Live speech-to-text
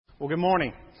Well, good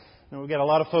morning. We've got a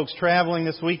lot of folks traveling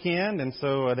this weekend, and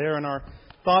so they're in our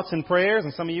thoughts and prayers.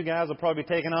 And some of you guys will probably be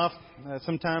taking off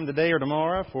sometime today or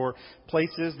tomorrow for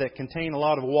places that contain a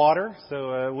lot of water.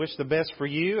 So wish the best for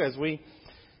you as we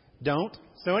don't.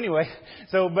 So anyway,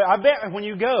 but I bet when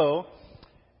you go,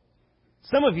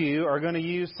 some of you are going to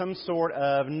use some sort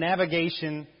of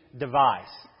navigation device.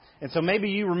 And so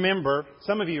maybe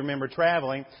some of you remember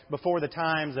traveling before the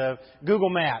times of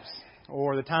Google Maps,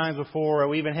 or the times before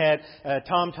we even had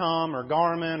TomTom or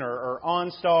Garmin or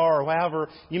OnStar or however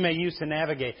you may use to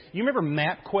navigate. You remember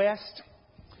MapQuest?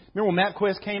 Remember when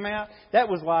MapQuest came out? That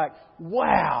was like,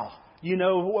 wow! You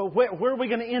know, where are we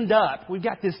going to end up? We've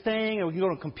got this thing, and we can go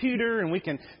to a computer, and we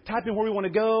can type in where we want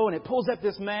to go, and it pulls up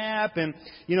this map, and,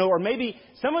 you know, or maybe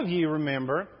some of you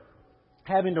remember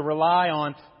having to rely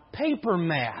on paper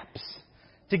maps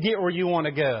to get where you want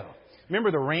to go.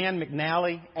 Remember the Rand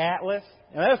McNally Atlas?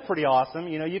 And that was pretty awesome.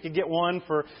 You know, you could get one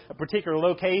for a particular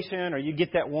location, or you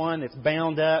get that one that's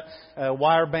bound up,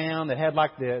 wire bound, that had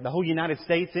like the whole United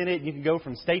States in it. You could go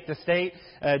from state to state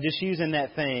just using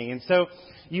that thing. And so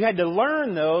you had to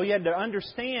learn, though, you had to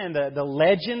understand the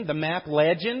legend, the map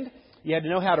legend. You had to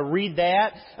know how to read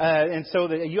that. And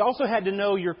so you also had to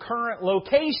know your current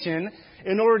location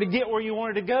in order to get where you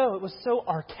wanted to go. It was so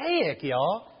archaic,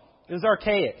 y'all. It was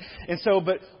archaic. And so,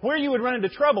 but where you would run into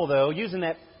trouble, though, using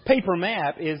that paper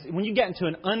map is when you got into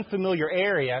an unfamiliar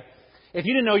area. If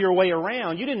you didn't know your way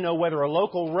around, you didn't know whether a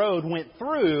local road went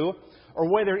through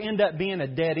or whether it ended up being a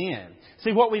dead end.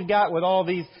 See, what we've got with all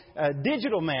these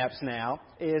digital maps now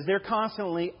is they're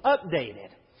constantly updated.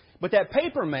 But that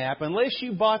paper map, unless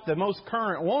you bought the most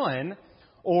current one,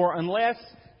 or unless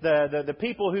the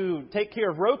people who take care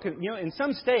of road, you know, in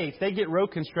some states they get road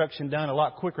construction done a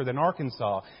lot quicker than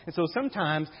Arkansas, and so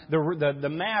sometimes the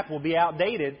map will be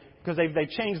outdated because they've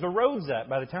changed the roads up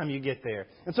by the time you get there.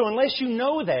 And so unless you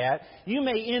know that, you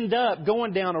may end up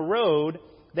going down a road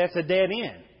that's a dead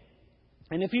end.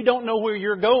 And if you don't know where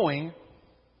you're going,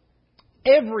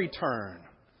 every turn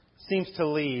seems to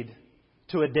lead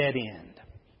to a dead end.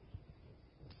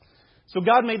 So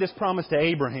God made this promise to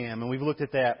Abraham, and we've looked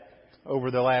at that over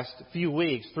the last few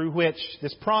weeks, through which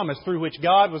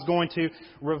God was going to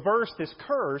reverse this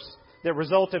curse that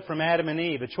resulted from Adam and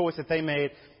Eve, a choice that they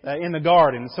made in the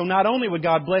garden. So not only would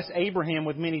God bless Abraham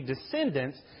with many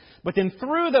descendants, but then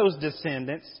through those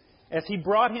descendants, as He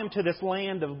brought him to this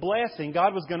land of blessing,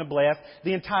 God was going to bless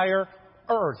the entire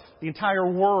earth, the entire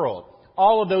world,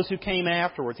 all of those who came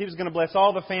afterwards. He was going to bless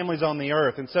all the families on the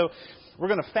earth. And so we're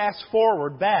going to fast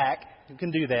forward back, you can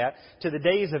do that, to the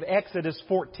days of Exodus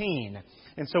 14.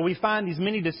 And so we find these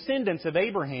many descendants of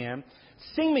Abraham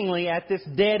seemingly at this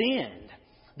dead end.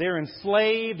 They're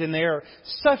enslaved and they're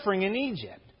suffering in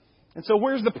Egypt. And so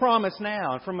where's the promise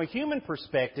now? And from a human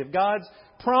perspective, God's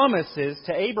promises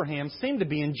to Abraham seem to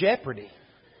be in jeopardy.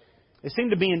 They seem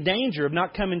to be in danger of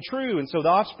not coming true. And so the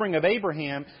offspring of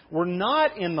Abraham were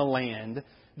not in the land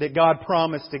that God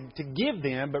promised to give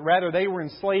them, but rather they were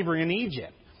in slavery in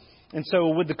Egypt. And so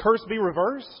would the curse be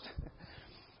reversed?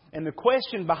 And the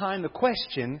question behind the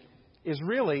question is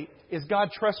really, is God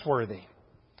trustworthy?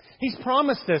 He's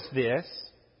promised us this,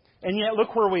 and yet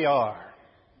look where we are.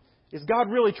 Is God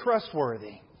really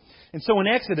trustworthy? And so in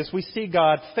Exodus, we see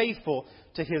God faithful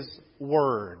to His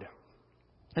Word.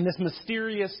 And this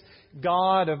mysterious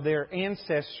God of their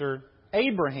ancestor,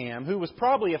 Abraham, who was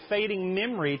probably a fading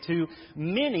memory to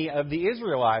many of the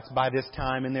Israelites by this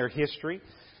time in their history,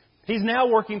 He's now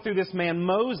working through this man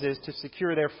Moses to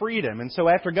secure their freedom. And so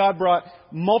after God brought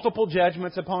multiple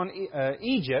judgments upon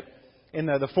Egypt, in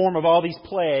the form of all these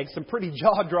plagues, some pretty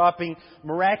jaw-dropping,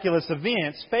 miraculous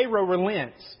events, Pharaoh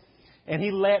relents, and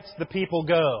he lets the people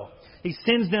go. He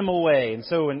sends them away. And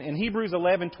so in Hebrews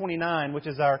 11:29, which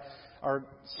is our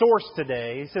source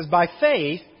today, it says, "By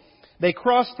faith they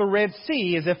crossed the Red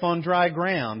Sea as if on dry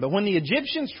ground. But when the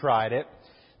Egyptians tried it,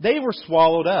 they were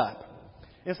swallowed up."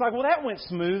 It's like, well, that went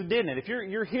smooth, didn't it? If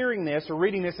you're hearing this or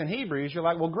reading this in Hebrews, you're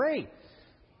like, well, great.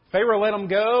 Pharaoh let them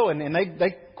go, and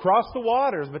they crossed the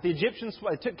waters, but the Egyptians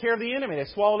took care of the enemy. They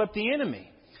swallowed up the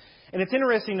enemy. And it's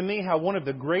interesting to me how one of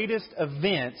the greatest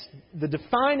events, the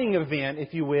defining event,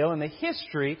 if you will, in the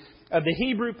history of the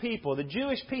Hebrew people, the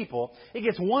Jewish people, it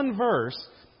gets one verse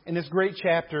in this great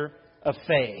chapter of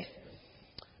faith.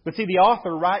 But see, the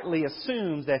author rightly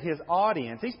assumes that his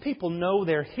audience, these people know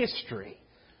their history.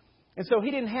 And so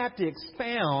he didn't have to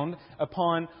expound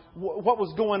upon what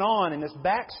was going on in this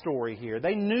backstory here.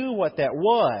 They knew what that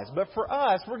was. But for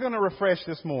us, we're going to refresh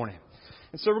this morning.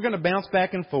 And so we're going to bounce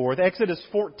back and forth. Exodus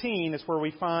 14 is where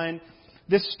we find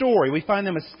this story. We find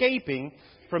them escaping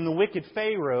from the wicked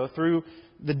Pharaoh through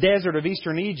the desert of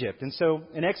eastern Egypt. And so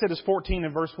in Exodus 14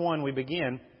 and verse 1 we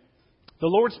begin. The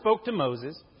Lord spoke to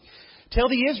Moses, "Tell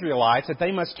the Israelites that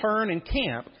they must turn and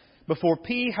camp before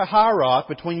Pi-hahiroth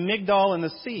between Migdol and the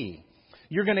sea.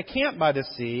 You're going to camp by the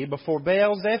sea before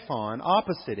Baal-zephon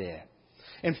opposite it.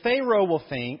 And Pharaoh will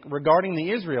think, regarding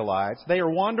the Israelites, they are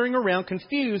wandering around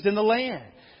confused in the land.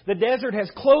 The desert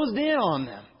has closed in on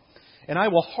them. And I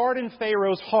will harden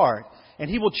Pharaoh's heart, and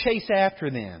he will chase after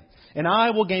them. And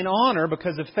I will gain honor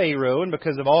because of Pharaoh and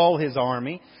because of all his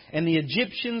army. And the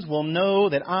Egyptians will know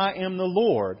that I am the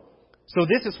Lord." So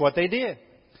this is what they did.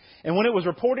 And when it was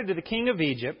reported to the king of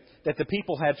Egypt that the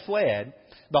people had fled,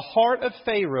 the heart of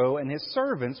Pharaoh and his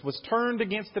servants was turned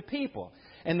against the people.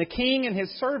 And the king and his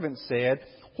servants said,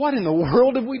 "What in the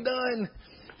world have we done?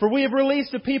 For we have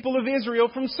released the people of Israel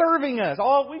from serving us.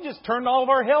 We just turned all of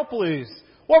our help loose.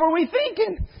 What were we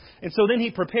thinking?" And so then he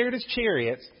prepared his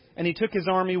chariots, and he took his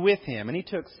army with him. And he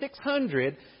took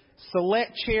 600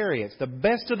 select chariots, the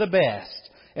best of the best,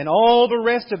 and all the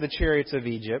rest of the chariots of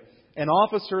Egypt, and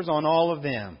officers on all of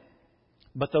them.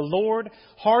 But the Lord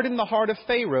hardened the heart of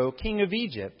Pharaoh, king of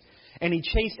Egypt, and he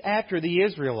chased after the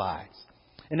Israelites.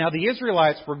 And now the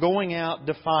Israelites were going out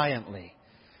defiantly.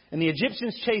 And the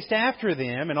Egyptians chased after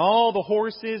them, and all the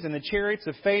horses and the chariots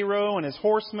of Pharaoh and his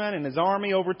horsemen and his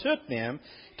army overtook them,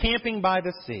 camping by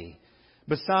the sea,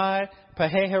 beside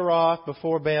Pi-hahiroth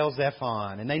before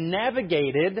Baal-zephon. And they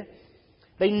navigated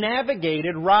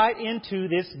right into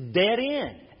this dead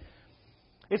end.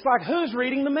 It's like, who's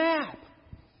reading the map?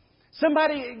 Has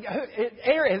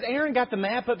Aaron got the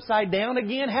map upside down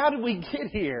again? How did we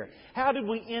get here? How did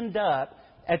we end up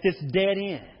at this dead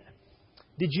end?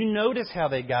 Did you notice how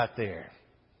they got there?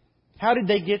 How did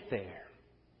they get there?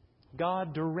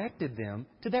 God directed them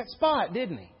to that spot,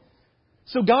 didn't He?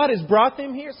 So God has brought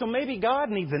them here. So maybe God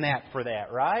needs an app for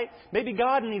that, right? Maybe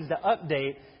God needs to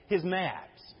update His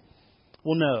maps.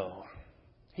 Well, no.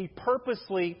 He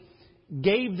purposely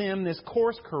gave them this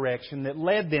course correction that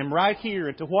led them right here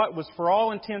into what was, for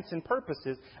all intents and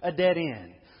purposes, a dead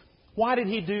end. Why did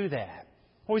He do that?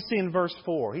 Well, we see in verse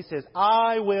 4. He says,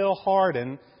 "I will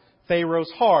harden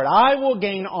Pharaoh's heart. I will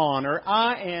gain honor.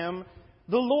 I am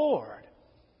the Lord."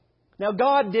 Now,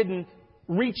 God didn't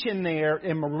reach in there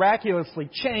and miraculously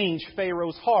change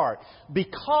Pharaoh's heart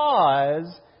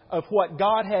because of what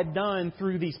God had done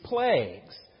through these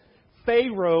plagues.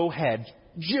 Pharaoh had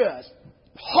just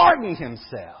hardened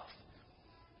himself.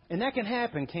 And that can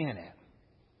happen, can't it?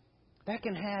 That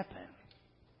can happen.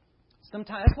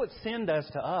 Sometimes that's what sin does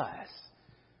to us.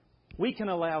 We can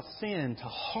allow sin to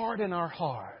harden our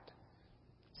heart.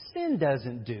 Sin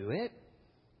doesn't do it.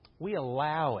 We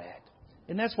allow it.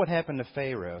 And that's what happened to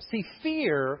Pharaoh. See,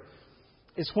 fear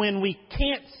is when we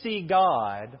can't see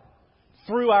God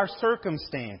through our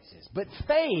circumstances. But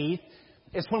faith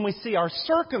is when we see our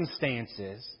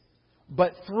circumstances,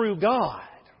 but through God.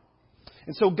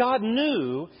 And so God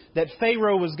knew that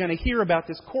Pharaoh was going to hear about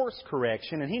this course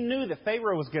correction, and He knew that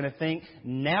Pharaoh was going to think,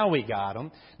 now we got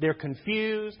them. They're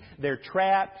confused, they're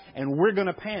trapped, and we're going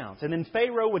to pounce. And then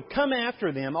Pharaoh would come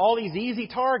after them, all these easy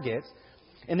targets,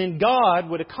 and then God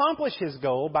would accomplish His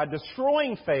goal by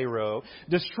destroying Pharaoh,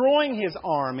 destroying his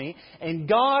army, and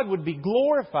God would be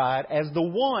glorified as the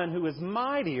one who is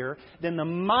mightier than the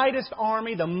mightiest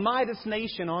army, the mightiest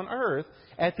nation on earth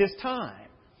at this time.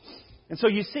 And so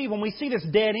you see, when we see this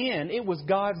dead end, it was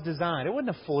God's design. It wasn't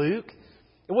a fluke.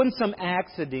 It wasn't some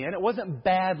accident. It wasn't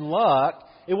bad luck.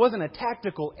 It wasn't a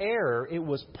tactical error. It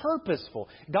was purposeful.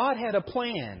 God had a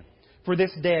plan for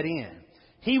this dead end.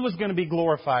 He was going to be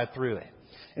glorified through it.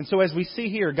 And so as we see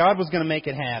here, God was going to make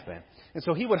it happen. And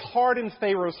so He would harden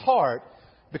Pharaoh's heart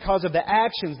because of the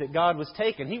actions that God was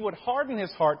taking. He would harden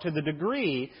his heart to the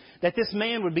degree that this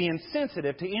man would be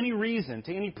insensitive to any reason,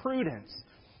 to any prudence,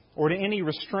 or to any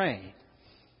restraint.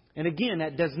 And again,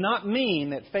 that does not mean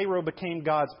that Pharaoh became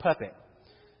God's puppet.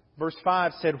 Verse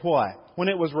 5 said what? When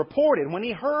it was reported, when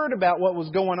he heard about what was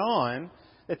going on,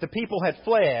 that the people had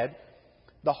fled,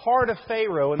 the heart of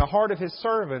Pharaoh and the heart of his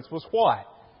servants was what?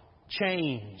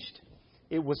 Changed.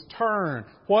 It was turned.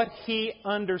 What he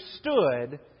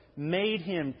understood made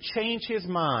him change his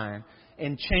mind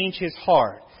and change his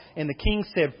heart. And the king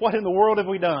said, "What in the world have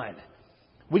we done?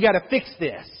 We got to fix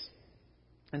this."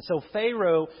 And so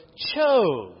Pharaoh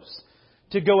chose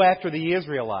to go after the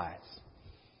Israelites.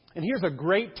 And here's a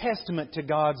great testament to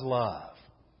God's love.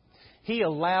 He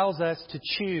allows us to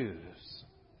choose,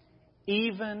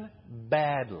 even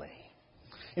badly.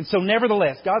 And so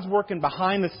nevertheless, God's working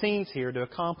behind the scenes here to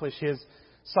accomplish His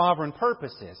sovereign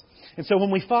purposes. And so when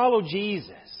we follow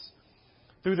Jesus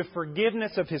through the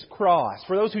forgiveness of His cross,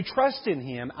 for those who trust in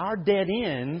Him, our dead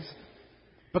ends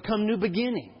become new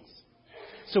beginnings.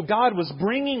 So God was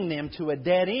bringing them to a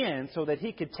dead end so that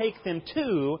He could take them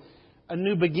to a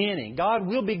new beginning. God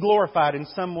will be glorified in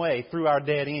some way through our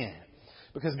dead end.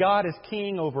 Because God is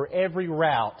king over every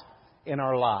route in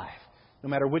our life, no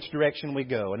matter which direction we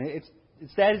go. And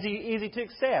it's that easy to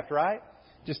accept, right?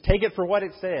 Just take it for what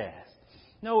it says.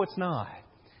 No, it's not.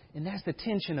 And that's the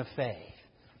tension of faith.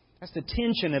 That's the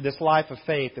tension of this life of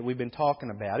faith that we've been talking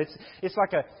about. It's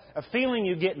like a feeling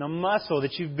you get in a muscle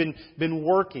that you've been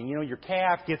working. You know, your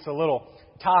calf gets a little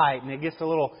tight and it gets a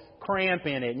little cramp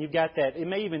in it. And you've got that, it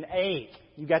may even ache.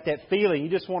 You've got that feeling. You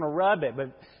just want to rub it.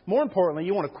 But more importantly,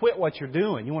 you want to quit what you're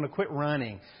doing. You want to quit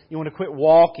running. You want to quit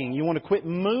walking. You want to quit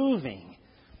moving.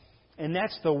 And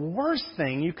that's the worst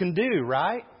thing you can do,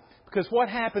 right? Because what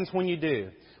happens when you do?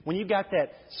 When you got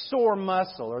that sore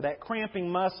muscle or that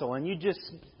cramping muscle and you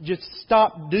just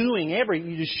stop doing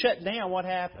you just shut down, what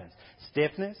happens?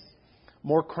 Stiffness,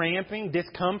 more cramping,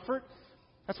 discomfort.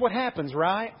 That's what happens,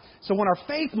 right? So when our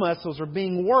faith muscles are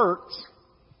being worked,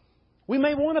 we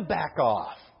may want to back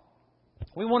off.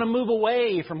 We want to move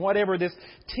away from whatever this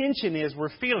tension is we're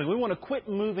feeling. We want to quit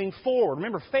moving forward.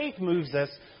 Remember, faith moves us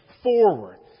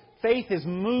forward. Faith is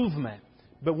movement.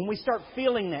 But when we start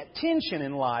feeling that tension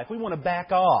in life, we want to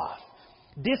back off.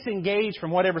 Disengage from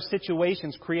whatever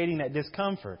situation's creating that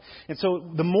discomfort. And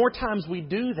so the more times we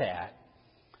do that,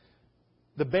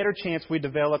 the better chance we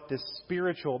develop this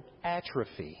spiritual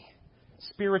atrophy,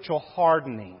 spiritual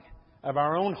hardening of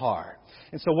our own heart.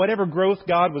 And so whatever growth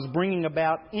God was bringing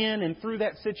about in and through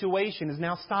that situation is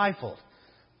now stifled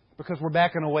because we're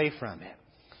backing away from it.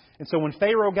 And so when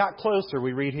Pharaoh got closer,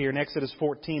 we read here in Exodus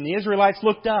 14, the Israelites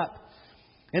looked up,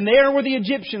 and there were the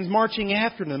Egyptians marching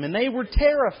after them, and they were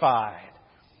terrified.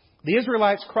 The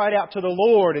Israelites cried out to the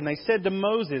Lord, and they said to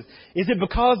Moses, "Is it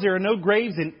because there are no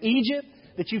graves in Egypt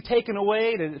that you've taken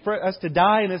away for us to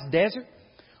die in this desert?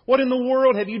 What in the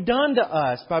world have you done to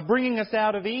us by bringing us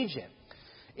out of Egypt?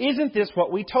 Isn't this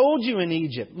what we told you in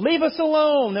Egypt? Leave us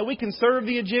alone that we can serve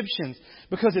the Egyptians,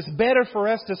 because it's better for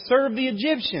us to serve the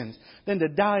Egyptians than to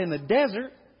die in the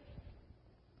desert."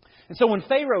 And so when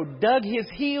Pharaoh dug his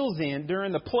heels in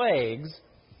during the plagues,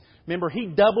 remember, he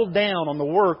doubled down on the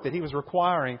work that he was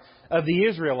requiring of the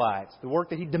Israelites, the work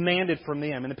that he demanded from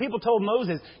them. And the people told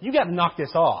Moses, "You got to knock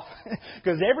this off.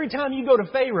 Because every time you go to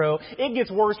Pharaoh, it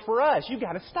gets worse for us. You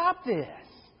got to stop this."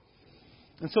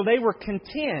 And so they were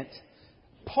content,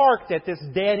 parked at this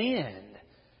dead end,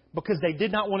 because they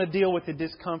did not want to deal with the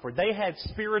discomfort. They had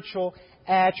spiritual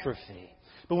atrophy.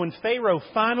 But when Pharaoh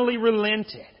finally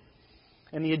relented,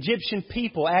 and the Egyptian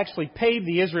people actually paid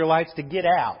the Israelites to get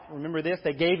out. Remember this?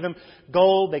 They gave them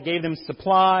gold. They gave them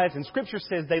supplies. And Scripture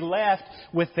says they left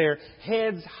with their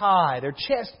heads high, their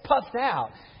chest puffed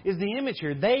out, is the image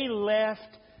here. They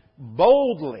left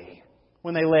boldly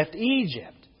when they left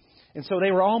Egypt. And so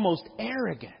they were almost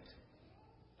arrogant.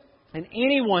 And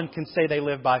anyone can say they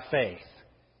live by faith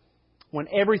when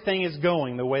everything is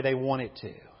going the way they want it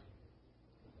to.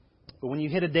 But when you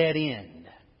hit a dead end,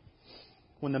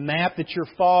 when the map that you're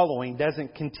following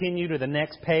doesn't continue to the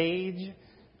next page,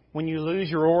 when you lose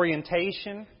your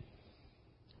orientation,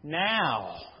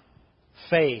 now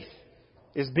faith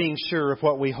is being sure of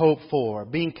what we hope for,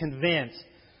 being convinced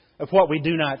of what we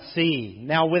do not see.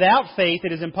 Now, without faith,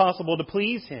 it is impossible to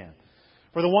please Him.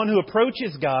 For the one who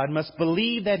approaches God must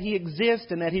believe that He exists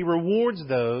and that He rewards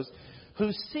those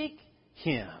who seek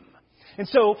Him. And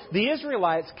so the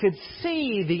Israelites could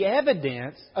see the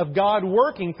evidence of God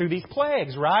working through these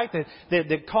plagues, right?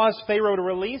 That caused Pharaoh to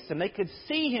release them. They could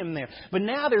see Him there. But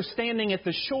now they're standing at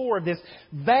the shore of this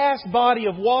vast body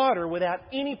of water without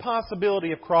any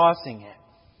possibility of crossing it.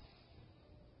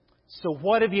 So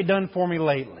what have you done for me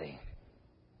lately?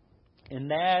 And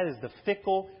that is the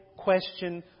fickle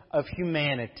question of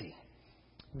humanity.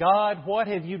 God, what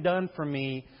have you done for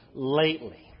me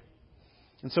lately?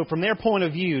 And so from their point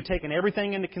of view, taking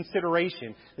everything into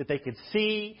consideration that they could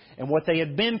see and what they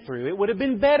had been through, it would have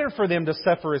been better for them to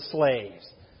suffer as slaves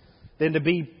than to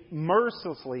be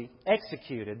mercilessly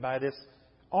executed by this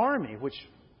army, which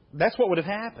that's what would have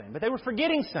happened. But they were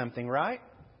forgetting something, right?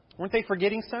 Weren't they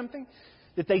forgetting something?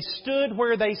 That they stood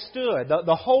where they stood,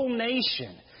 the whole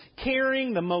nation,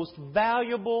 carrying the most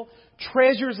valuable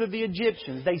treasures of the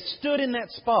Egyptians. They stood in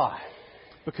that spot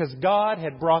because God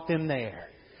had brought them there.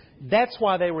 That's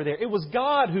why they were there. It was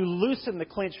God who loosened the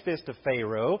clenched fist of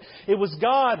Pharaoh. It was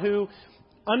God who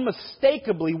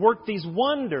unmistakably worked these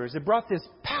wonders. It brought this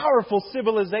powerful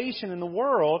civilization in the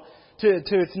world to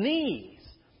its knees.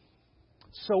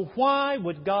 So why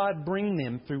would God bring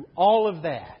them through all of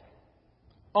that,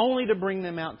 only to bring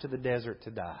them out to the desert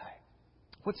to die?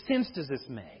 What sense does this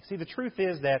make? See, the truth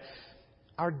is that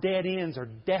our dead ends are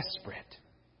desperate.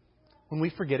 when we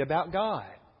forget about God.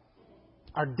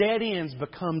 Our dead ends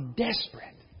become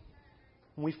desperate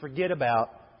when we forget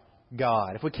about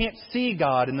God. If we can't see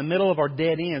God in the middle of our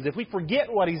dead ends, if we forget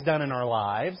what He's done in our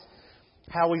lives,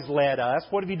 how He's led us,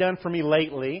 what have you done for me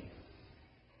lately,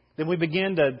 then we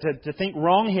begin to think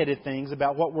wrong-headed things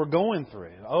about what we're going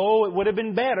through. Oh, it would have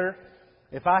been better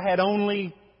if I had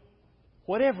only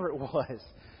whatever it was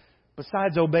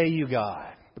besides obey you,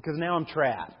 God, because now I'm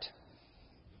trapped.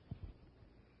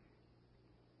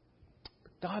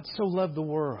 God so loved the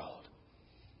world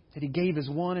that He gave His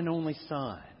one and only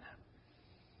Son,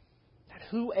 that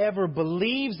whoever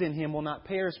believes in Him will not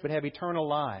perish but have eternal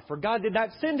life. For God did not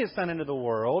send His Son into the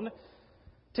world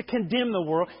to condemn the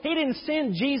world. He didn't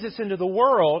send Jesus into the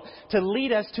world to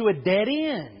lead us to a dead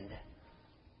end,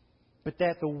 but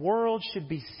that the world should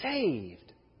be saved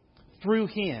through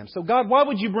Him. So God, why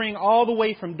would you bring all the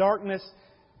way from darkness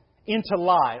into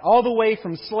light, all the way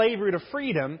from slavery to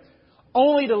freedom,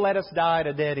 only to let us die at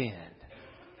a dead end?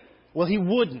 Well, He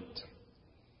wouldn't.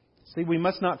 See, we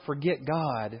must not forget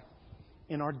God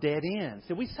in our dead ends.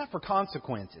 See, we suffer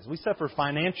consequences. We suffer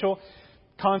financial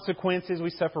consequences. We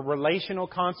suffer relational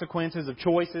consequences of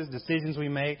choices, decisions we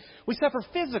make. We suffer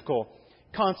physical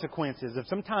consequences of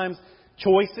sometimes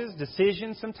choices,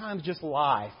 decisions, sometimes just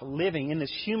life, living in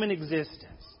this human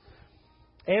existence.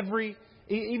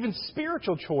 Even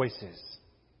spiritual choices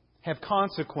have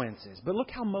consequences. But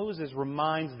look how Moses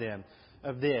reminds them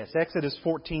of this. Exodus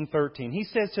 14:13. He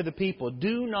says to the people,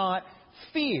 "Do not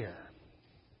fear.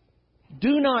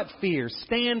 Do not fear.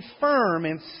 Stand firm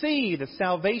and see the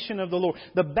salvation of the Lord.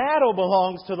 The battle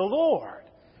belongs to the Lord,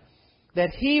 that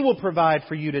He will provide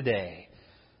for you today.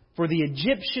 For the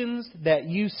Egyptians that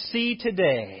you see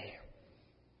today,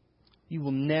 you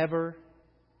will never,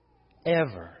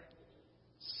 ever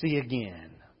see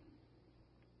again."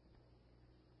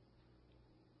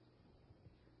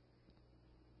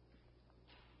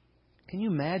 Can you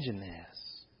imagine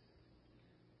this?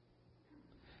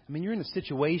 I mean, you're in a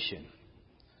situation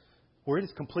where it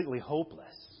is completely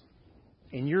hopeless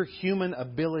in your human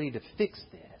ability to fix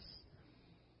this.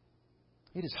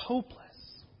 It is hopeless.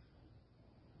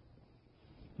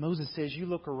 Moses says, you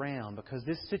look around, because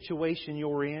this situation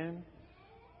you're in,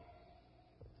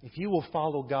 if you will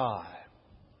follow God,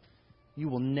 you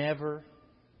will never,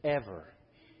 ever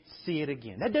see it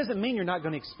again. That doesn't mean you're not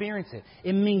going to experience it.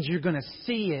 It means you're going to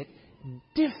see it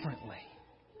differently.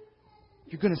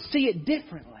 You're going to see it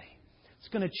differently. It's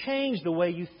going to change the way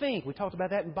you think. We talked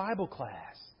about that in Bible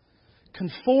class.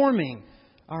 Conforming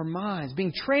our minds,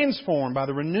 being transformed by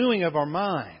the renewing of our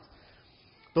minds.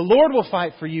 The Lord will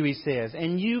fight for you, He says,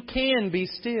 and you can be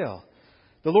still.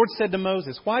 The Lord said to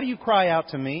Moses, "Why do you cry out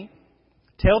to me?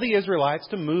 Tell the Israelites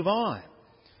to move on.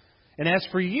 And as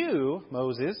for you,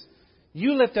 Moses,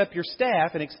 you lift up your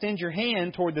staff and extend your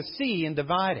hand toward the sea and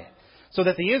divide it, so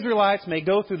that the Israelites may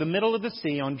go through the middle of the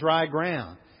sea on dry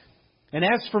ground. And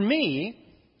as for me,"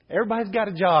 everybody's got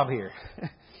a job here.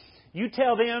 "You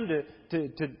tell them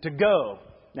to go.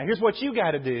 Now here's what you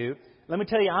got to do. Let me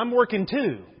tell you, I'm working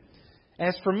too.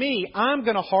 As for me, I'm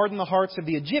going to harden the hearts of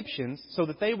the Egyptians so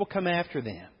that they will come after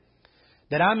them,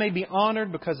 that I may be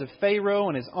honored because of Pharaoh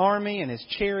and his army and his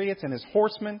chariots and his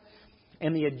horsemen.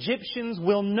 And the Egyptians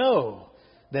will know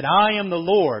that I am the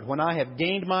Lord when I have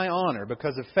gained my honor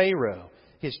because of Pharaoh,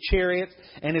 his chariots,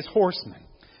 and his horsemen."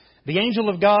 The angel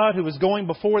of God who was going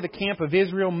before the camp of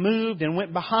Israel moved and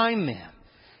went behind them.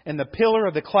 And the pillar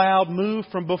of the cloud moved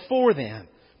from before them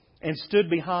and stood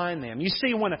behind them. You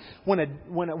see, when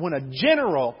a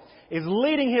general is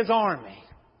leading his army,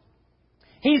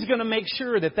 he's going to make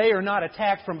sure that they are not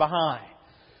attacked from behind.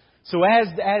 So as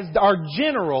our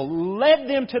general led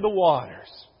them to the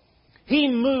waters, he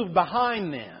moved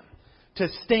behind them to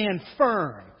stand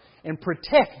firm and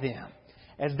protect them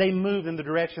as they moved in the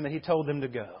direction that He told them to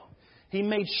go. He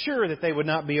made sure that they would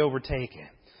not be overtaken.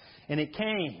 And it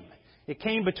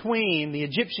came between the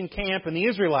Egyptian camp and the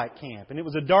Israelite camp. And it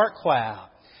was a dark cloud.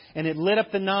 And it lit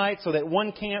up the night so that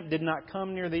one camp did not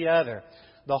come near the other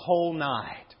the whole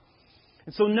night.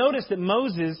 And so notice that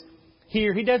Moses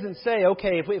here, he doesn't say,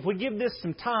 okay, if we give this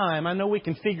some time, I know we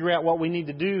can figure out what we need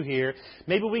to do here.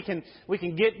 Maybe we can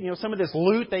get, some of this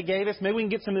loot they gave us. Maybe we can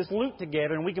get some of this loot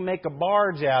together and we can make a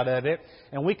barge out of it.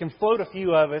 And we can float a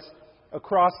few of us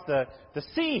across the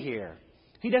sea here.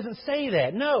 He doesn't say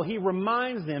that. No, he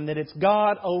reminds them that it's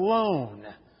God alone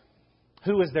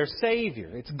who is their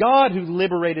Savior. It's God who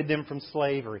liberated them from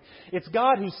slavery. It's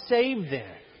God who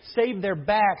saved their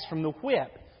backs from the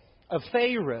whip of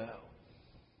Pharaoh.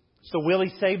 So will He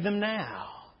save them now?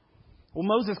 Well,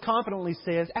 Moses confidently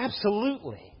says,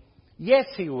 absolutely. Yes,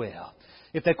 He will.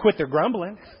 If they quit their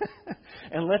grumbling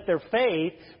and let their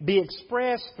faith be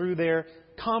expressed through their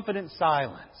confident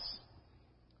silence,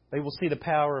 they will see the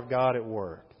power of God at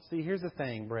work. See, here's the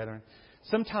thing, brethren.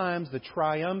 Sometimes the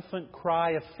triumphant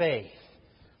cry of faith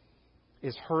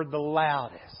is heard the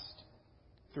loudest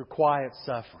through quiet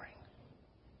suffering.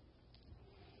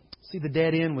 See, the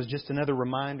dead end was just another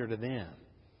reminder to them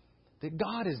that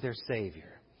God is their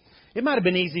Savior. It might have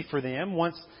been easy for them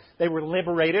once they were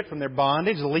liberated from their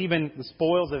bondage, leaving the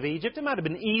spoils of Egypt. It might have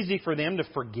been easy for them to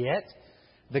forget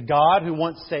the God who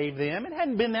once saved them. It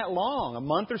hadn't been that long, a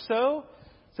month or so,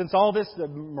 since all this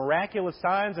miraculous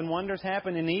signs and wonders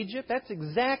happened in Egypt. That's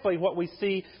exactly what we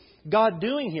see God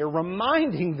doing here,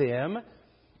 reminding them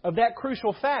of that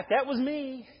crucial fact. That was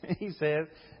me, He says.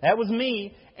 That was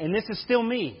me, and this is still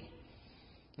me.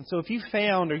 And so if you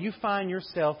found or you find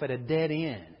yourself at a dead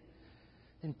end,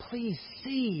 then please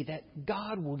see that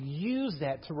God will use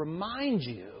that to remind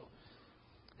you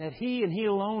that He and He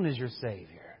alone is your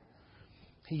Savior.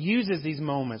 He uses these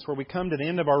moments where we come to the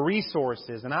end of our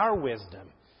resources and our wisdom.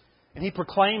 And He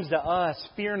proclaims to us,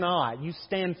 fear not, you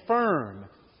stand firm,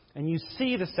 and you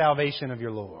see the salvation of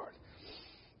your Lord.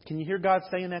 Can you hear God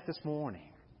saying that this morning?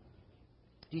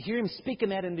 Do you hear Him speaking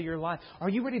that into your life? Are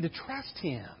you ready to trust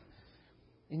Him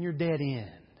in your dead end?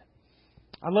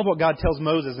 I love what God tells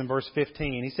Moses in verse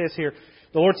 15. He says here,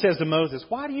 the Lord says to Moses,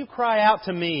 why do you cry out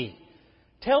to me?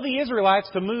 Tell the Israelites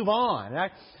to move on.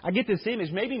 And I get this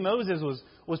image. Maybe Moses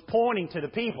was pointing to the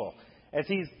people as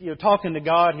he's talking to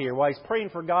God here while he's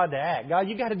praying for God to act. God,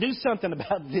 you got to do something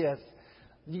about this.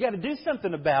 You got to do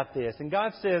something about this. And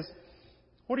God says,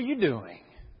 what are you doing?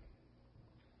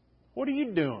 What are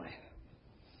you doing?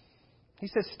 He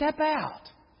says, step out.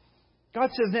 God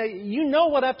says, now, you know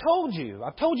what I've told you.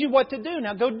 I've told you what to do.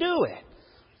 Now go do it.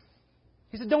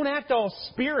 He said, don't act all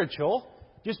spiritual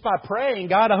just by praying,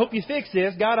 God, I hope you fix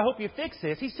this. God, I hope you fix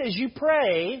this. He says, you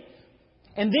pray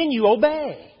and then you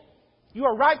obey. You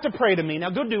are right to pray to me. Now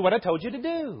go do what I told you to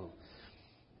do.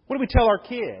 What do we tell our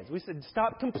kids? We said,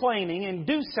 stop complaining and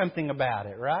do something about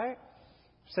it, right?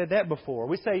 I've said that before.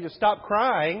 We say, just stop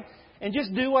crying and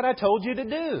just do what I told you to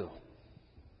do.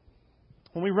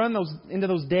 When we run into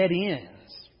those dead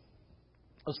ends,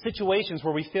 those situations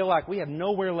where we feel like we have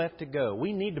nowhere left to go,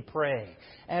 we need to pray.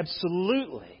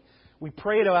 Absolutely. We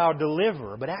pray to our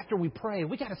deliverer, but after we pray,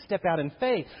 we got to step out in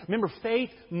faith. Remember,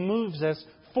 faith moves us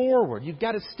forward. You've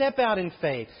got to step out in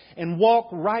faith and walk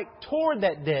right toward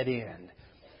that dead end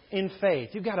in faith.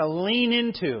 You've got to lean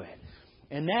into it.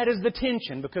 And that is the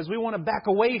tension because we want to back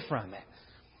away from it.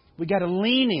 We've got to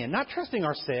lean in, not trusting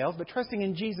ourselves, but trusting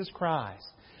in Jesus Christ,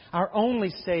 our only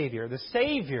Savior, the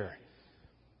Savior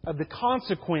of the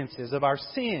consequences of our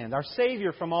sins, our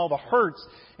Savior from all the hurts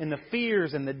and the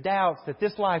fears and the doubts that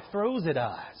this life throws at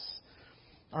us.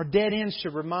 Our dead ends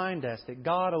should remind us that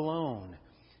God alone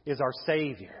is our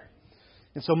Savior.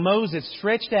 And so Moses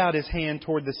stretched out his hand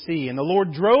toward the sea, and the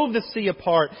Lord drove the sea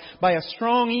apart by a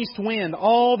strong east wind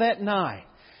all that night.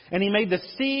 And He made the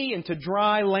sea into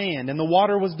dry land, and the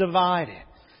water was divided.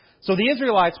 So the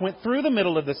Israelites went through the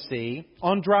middle of the sea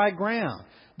on dry ground,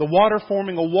 the water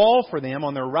forming a wall for them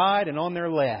on their right and on their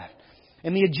left.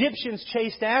 And the Egyptians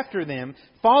chased after them,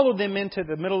 followed them into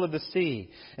the middle of the sea,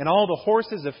 and all the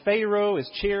horses of Pharaoh, his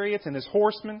chariots, and his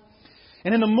horsemen.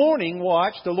 And in the morning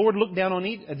watch, the Lord looked down on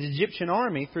the Egyptian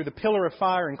army through the pillar of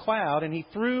fire and cloud, and He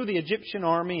threw the Egyptian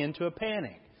army into a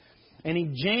panic. And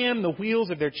He jammed the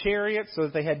wheels of their chariots so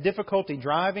that they had difficulty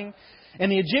driving.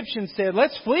 And the Egyptians said,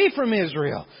 let's flee from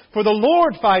Israel, for the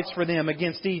Lord fights for them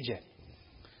against Egypt.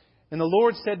 And the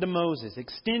Lord said to Moses,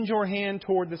 extend your hand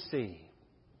toward the sea,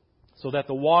 so that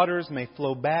the waters may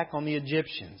flow back on the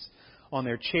Egyptians, on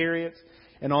their chariots,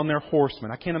 and on their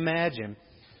horsemen. I can't imagine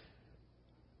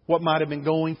what might have been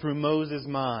going through Moses'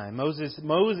 mind.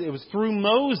 It was through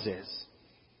Moses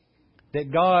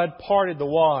that God parted the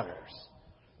waters.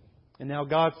 And now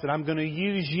God said, I'm going to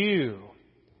use you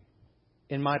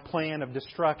in my plan of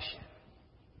destruction.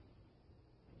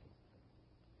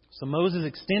 So Moses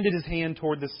extended his hand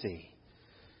toward the sea.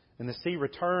 And the sea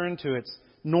returned to its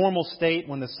normal state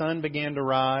when the sun began to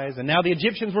rise. And now the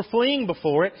Egyptians were fleeing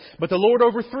before it. But the Lord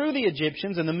overthrew the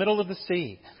Egyptians in the middle of the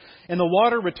sea. And the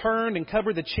water returned and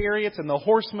covered the chariots and the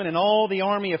horsemen and all the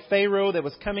army of Pharaoh that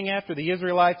was coming after the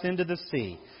Israelites into the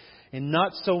sea. And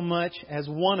not so much as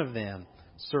one of them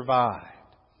survived.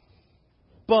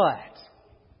 But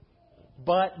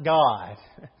God.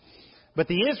 But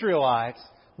the Israelites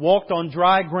walked on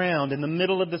dry ground in the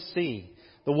middle of the sea,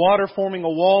 the water forming a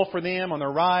wall for them on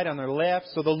their right, on their left.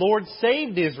 So the Lord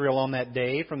saved Israel on that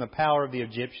day from the power of the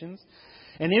Egyptians.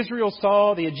 And Israel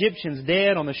saw the Egyptians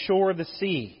dead on the shore of the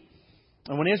sea.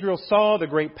 And when Israel saw the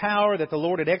great power that the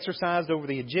Lord had exercised over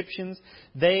the Egyptians,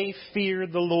 they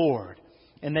feared the Lord,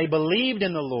 and they believed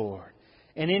in the Lord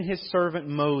and in His servant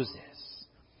Moses.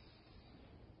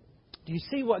 Do you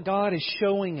see what God is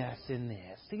showing us in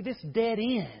this? See, this dead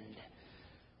end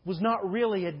was not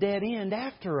really a dead end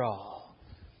after all.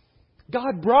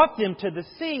 God brought them to the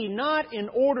sea not in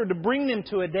order to bring them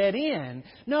to a dead end.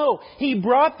 No, He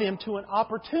brought them to an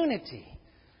opportunity.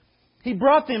 He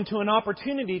brought them to an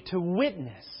opportunity to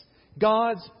witness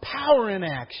God's power in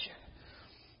action.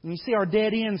 And you see, our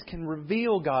dead ends can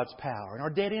reveal God's power, and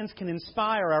our dead ends can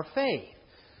inspire our faith.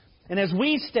 And as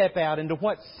we step out into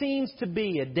what seems to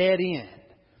be a dead end,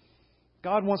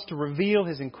 God wants to reveal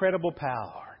His incredible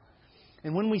power.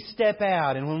 And when we step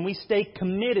out and when we stay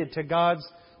committed to God's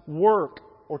work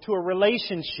or to a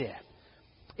relationship,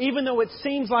 even though it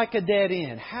seems like a dead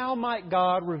end, how might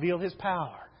God reveal His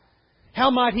power? How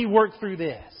might He work through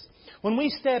this? When we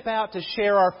step out to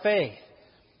share our faith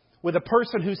with a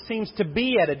person who seems to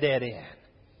be at a dead end,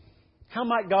 how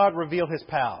might God reveal His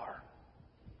power?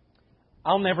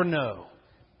 I'll never know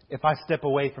if I step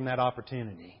away from that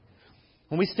opportunity.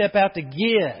 When we step out to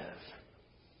give,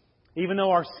 even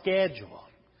though our schedule,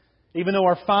 even though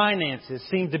our finances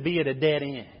seem to be at a dead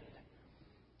end,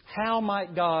 how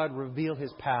might God reveal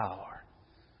His power?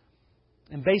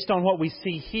 And based on what we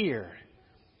see here,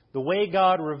 the way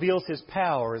God reveals His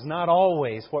power is not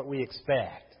always what we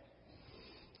expect.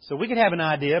 So we can have an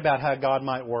idea about how God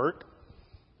might work.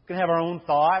 We can have our own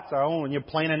thoughts, you're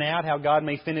planning out how God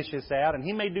may finish this out, and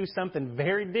He may do something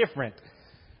very different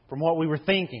from what we were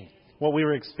thinking, what we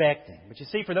were expecting. But you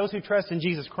see, for those who trust in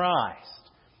Jesus Christ,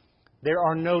 there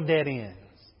are no dead ends.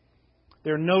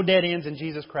 There are no dead ends in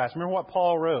Jesus Christ. Remember what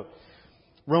Paul wrote.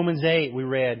 Romans 8, we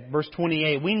read, verse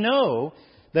 28. We know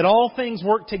that all things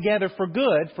work together for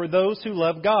good for those who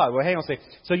love God. Well, hang on a second.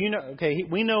 So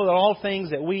we know that all things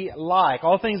that we like,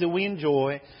 all things that we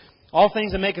enjoy, all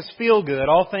things that make us feel good,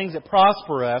 all things that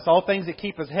prosper us, all things that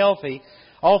keep us healthy,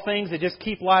 all things that just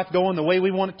keep life going the way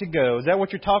we want it to go. Is that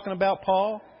what you're talking about,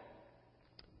 Paul?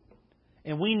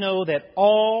 And we know that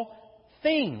all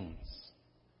things.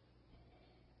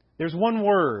 There's one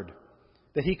word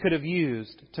that he could have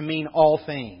used to mean all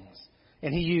things,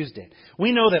 and he used it.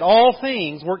 We know that all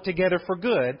things work together for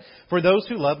good for those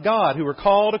who love God, who are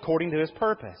called according to His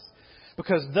purpose.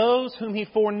 Because those whom He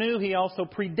foreknew, He also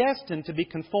predestined to be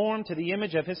conformed to the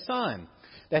image of His Son,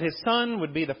 that His Son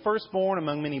would be the firstborn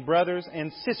among many brothers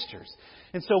and sisters.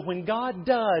 And so when God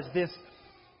does this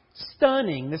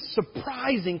stunning, this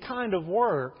surprising kind of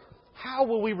work, how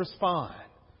will we respond?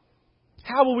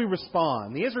 How will we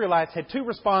respond? The Israelites had two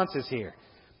responses here.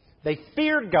 They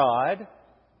feared God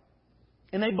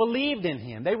and they believed in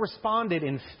Him. They responded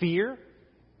in fear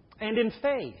and in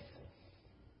faith.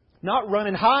 Not run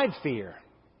and hide fear.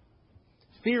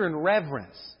 Fear and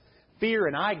reverence. Fear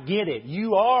and I get it.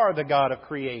 You are the God of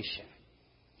creation.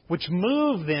 Which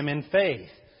moved them in faith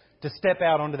to step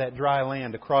out onto that dry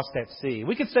land, across that sea.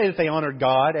 We could say that they honored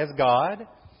God as God.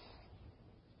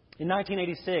 In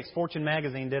 1986, Fortune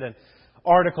magazine did an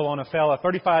article on a fellow,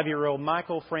 35-year-old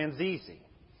Michael Franzese,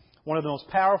 one of the most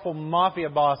powerful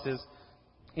mafia bosses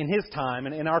in his time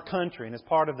and in our country, and as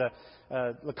part of the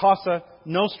La Cosa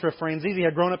Nostra. Franzese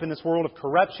had grown up in this world of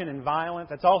corruption and violence.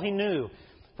 That's all he knew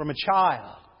from a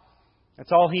child.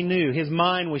 That's all he knew. His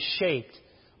mind was shaped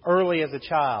early as a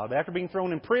child. After being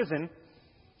thrown in prison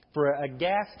for a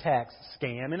gas tax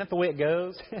scam, isn't that the way it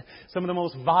goes? Some of the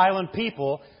most violent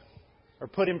people are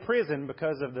put in prison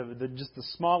because of just the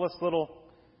smallest little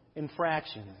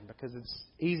infraction, because it's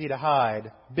easy to hide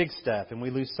big stuff and we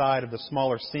lose sight of the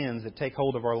smaller sins that take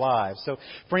hold of our lives. So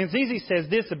Franzese says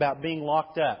this about being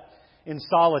locked up in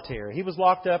solitary. He was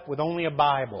locked up with only a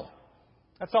Bible.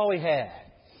 That's all he had.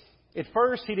 At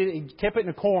first he kept it in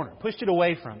a corner, pushed it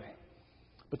away from him.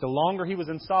 But the longer he was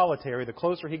in solitary, the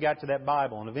closer he got to that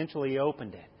Bible, and eventually he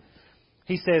opened it.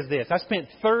 He says this, I spent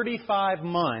 35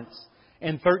 months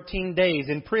and 13 days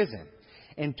in prison.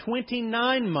 And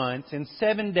 29 months and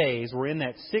 7 days were in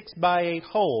that 6x8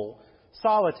 hole,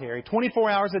 solitary, 24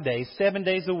 hours a day, 7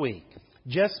 days a week.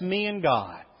 Just me and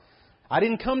God. I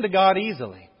didn't come to God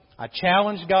easily. I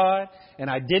challenged God and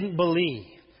I didn't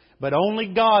believe. But only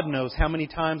God knows how many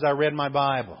times I read my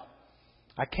Bible.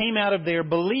 I came out of there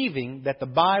believing that the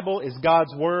Bible is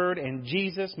God's Word and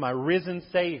Jesus, my risen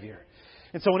Savior.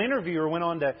 And so an interviewer went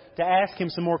on to ask him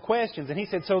some more questions. And he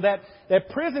said, so that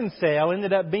prison cell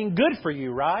ended up being good for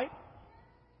you, right?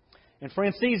 And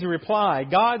Franzese replied,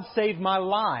 God saved my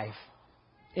life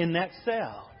in that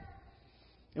cell.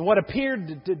 And what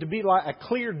appeared to be like a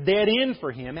clear dead end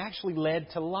for him actually led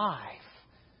to life.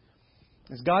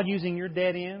 Is God using your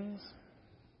dead ends?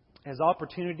 as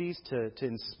opportunities to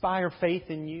inspire faith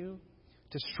in you,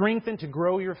 to strengthen, to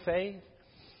grow your faith.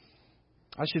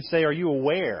 I should say, are you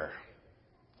aware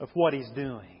of what He's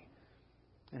doing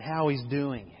and how He's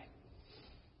doing it?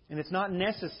 And it's not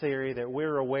necessary that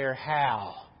we're aware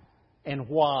how and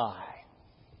why.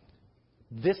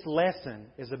 This lesson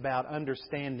is about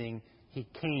understanding He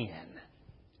can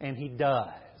and He does.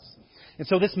 And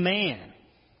so this man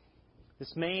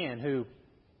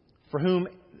for whom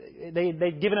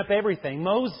they'd given up everything,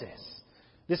 Moses,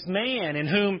 this man in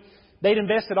whom they'd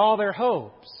invested all their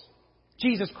hopes,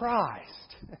 Jesus Christ.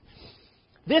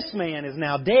 This man is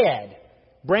now dead,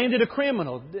 branded a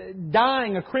criminal,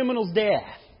 dying a criminal's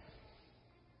death.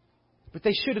 But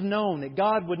they should have known that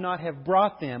God would not have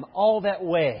brought them all that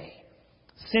way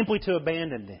simply to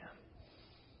abandon them.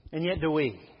 And yet do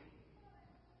we?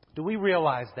 Do we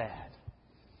realize that?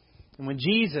 And when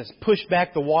Jesus pushed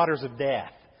back the waters of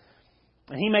death,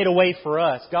 and He made a way for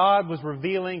us, God was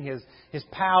revealing His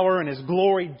power and His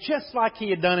glory just like He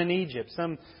had done in Egypt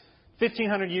some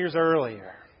 1,500 years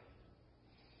earlier.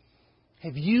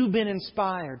 Have you been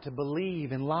inspired to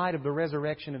believe in light of the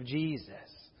resurrection of Jesus?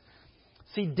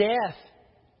 See, death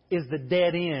is the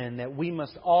dead end that we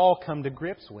must all come to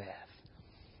grips with.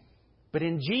 But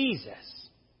in Jesus,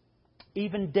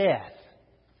 even death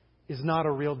is not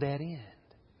a real dead end.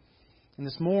 And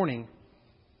this morning,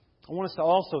 I want us to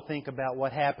also think about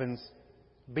what happens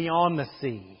beyond the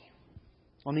sea,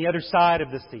 on the other side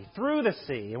of the sea, through the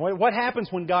sea. And what happens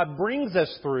when God brings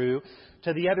us through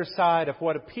to the other side of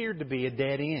what appeared to be a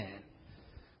dead end.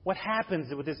 What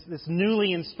happens with this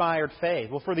newly inspired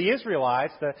faith? Well, for the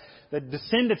Israelites, the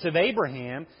descendants of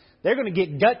Abraham, they're going to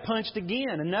get gut punched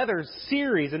again. Another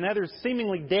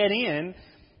seemingly dead end,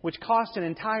 which cost an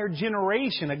entire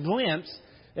generation a glimpse,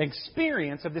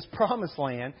 experience of this promised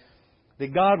land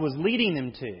that God was leading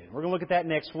them to. We're going to look at that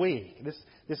next week.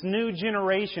 This new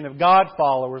generation of God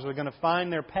followers are going to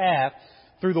find their path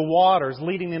through the waters,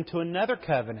 leading them to another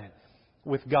covenant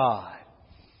with God.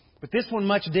 But this one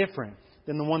much different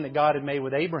than the one that God had made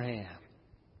with Abraham.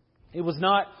 It was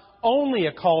not only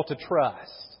a call to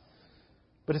trust,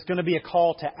 but it's going to be a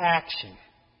call to action,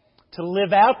 to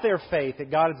live out their faith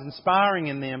that God is inspiring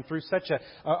in them through such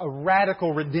a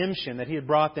radical redemption that He had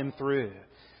brought them through.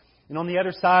 And on the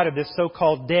other side of this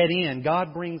so-called dead end,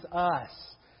 God brings us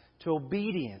to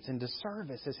obedience and to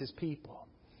service as His people.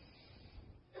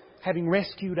 Having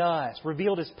rescued us,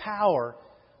 revealed His power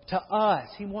to us,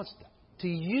 He wants to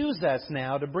use us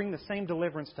now to bring the same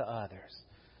deliverance to others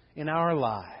in our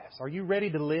lives. Are you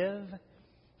ready to live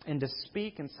and to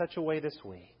speak in such a way this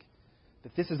week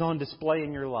that this is on display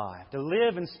in your life? To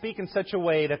live and speak in such a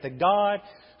way that the God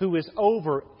who is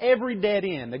over every dead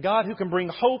end, the God who can bring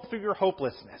hope through your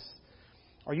hopelessness,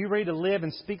 are you ready to live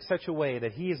and speak such a way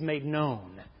that He is made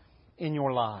known in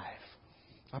your life?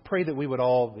 I pray that we would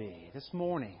all be. This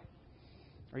morning,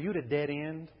 are you at a dead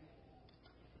end?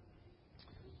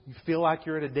 You feel like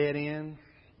you're at a dead end?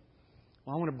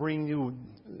 Well, I want to bring you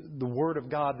the Word of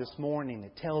God this morning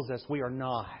that tells us we are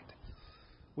not.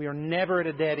 We are never at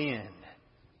a dead end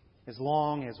as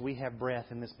long as we have breath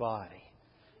in this body.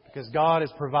 Because God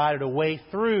has provided a way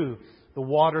through the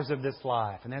waters of this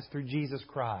life, and that's through Jesus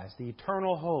Christ, the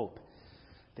eternal hope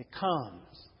that comes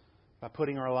by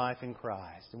putting our life in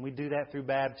Christ. And we do that through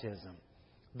baptism.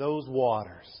 Those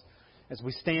waters. As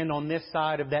we stand on this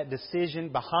side of that decision,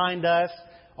 behind us,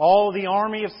 all the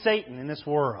army of Satan in this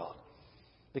world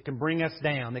that can bring us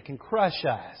down, that can crush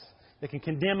us, that can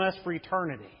condemn us for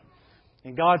eternity.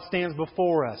 And God stands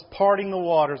before us, parting the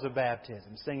waters of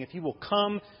baptism, saying, if you will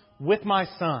come with my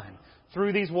Son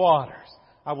through these waters,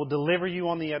 I will deliver you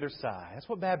on the other side. That's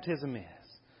what baptism is.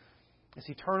 It's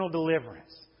eternal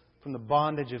deliverance from the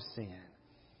bondage of sin.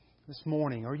 This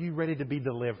morning, are you ready to be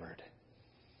delivered?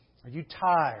 Are you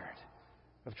tired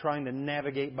of trying to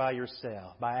navigate by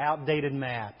yourself, by outdated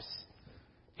maps,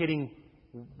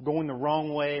 going the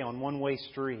wrong way on one-way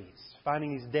streets,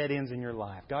 finding these dead ends in your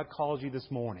life? God calls you this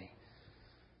morning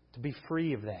to be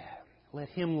free of that. Let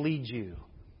Him lead you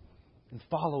and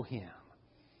follow Him.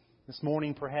 This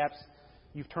morning, perhaps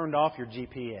you've turned off your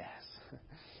GPS.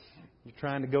 You're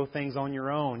trying to go things on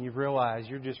your own. You've realized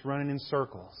you're just running in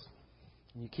circles.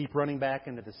 You keep running back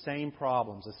into the same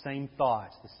problems, the same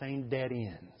thoughts, the same dead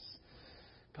ends.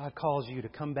 God calls you to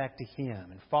come back to Him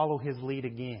and follow His lead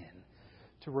again.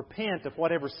 To repent of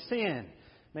whatever sin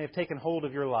may have taken hold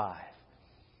of your life.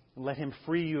 And let Him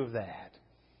free you of that.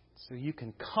 So you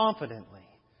can confidently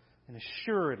and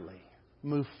assuredly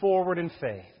move forward in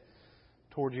faith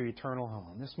toward your eternal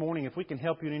home. This morning, if we can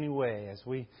help you in any way as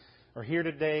we are here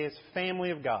today as family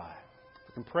of God,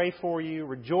 We can pray for you,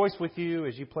 rejoice with you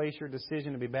as you place your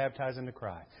decision to be baptized into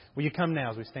Christ. Will you come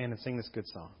now as we stand and sing this good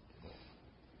song?